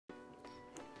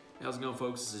How's it going,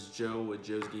 folks? This is Joe with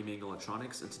Joe's Gaming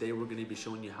Electronics, and today we're going to be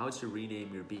showing you how to rename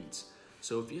your Beats.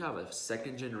 So if you have a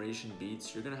second generation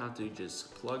Beats, you're going to have to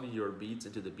just plug your Beats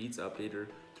into the Beats updater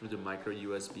through the micro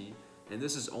USB, and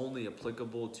this is only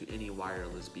applicable to any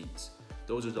wireless Beats.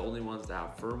 Those are the only ones that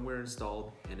have firmware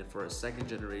installed, and if for a second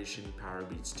generation Power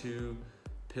Beats 2,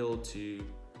 Pill 2,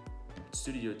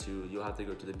 Studio 2, you'll have to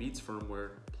go to the Beats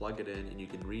firmware, plug it in, and you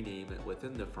can rename it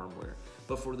within the firmware.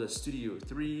 But for the Studio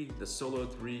 3, the Solo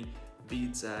 3,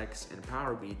 Beats X, and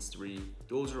Power Beats 3,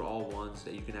 those are all ones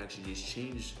that you can actually just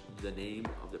change the name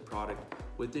of the product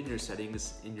within your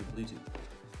settings in your Bluetooth.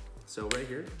 So right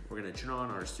here, we're gonna turn on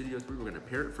our Studio 3, we're gonna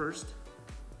pair it first.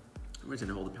 We're just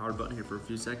gonna hold the power button here for a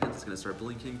few seconds, it's gonna start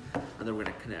blinking, and then we're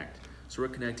gonna connect. So we're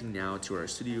connecting now to our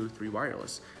Studio 3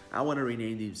 wireless. I wanna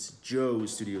rename these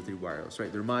Joe's Studio 3 wireless,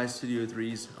 right? They're my Studio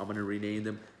 3s, I'm gonna rename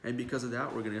them. And because of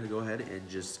that, we're gonna go ahead and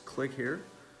just click here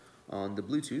on the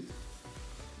Bluetooth.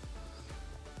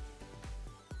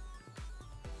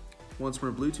 Once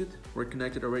we're Bluetooth, we're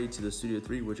connected already to the Studio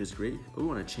 3, which is great, but we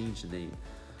wanna change the name.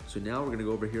 So now we're gonna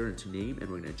go over here into name, and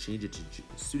we're gonna change it to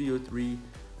Studio 3,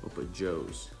 we'll put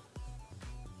Joe's.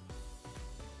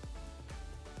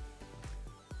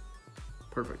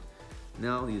 Perfect.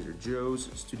 Now these are Joe's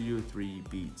Studio 3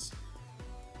 Beats.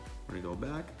 We're gonna go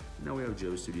back. Now we have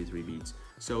Joe's Studio 3 Beats.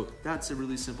 So that's a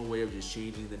really simple way of just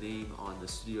changing the name on the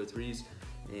Studio 3s.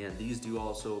 And these do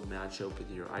also match up with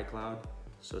your iCloud.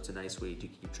 So it's a nice way to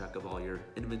keep track of all your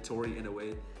inventory in a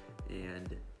way.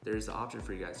 And there's the option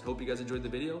for you guys. Hope you guys enjoyed the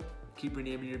video. Keep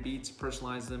renaming your Beats,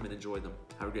 personalize them, and enjoy them.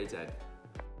 Have a great day.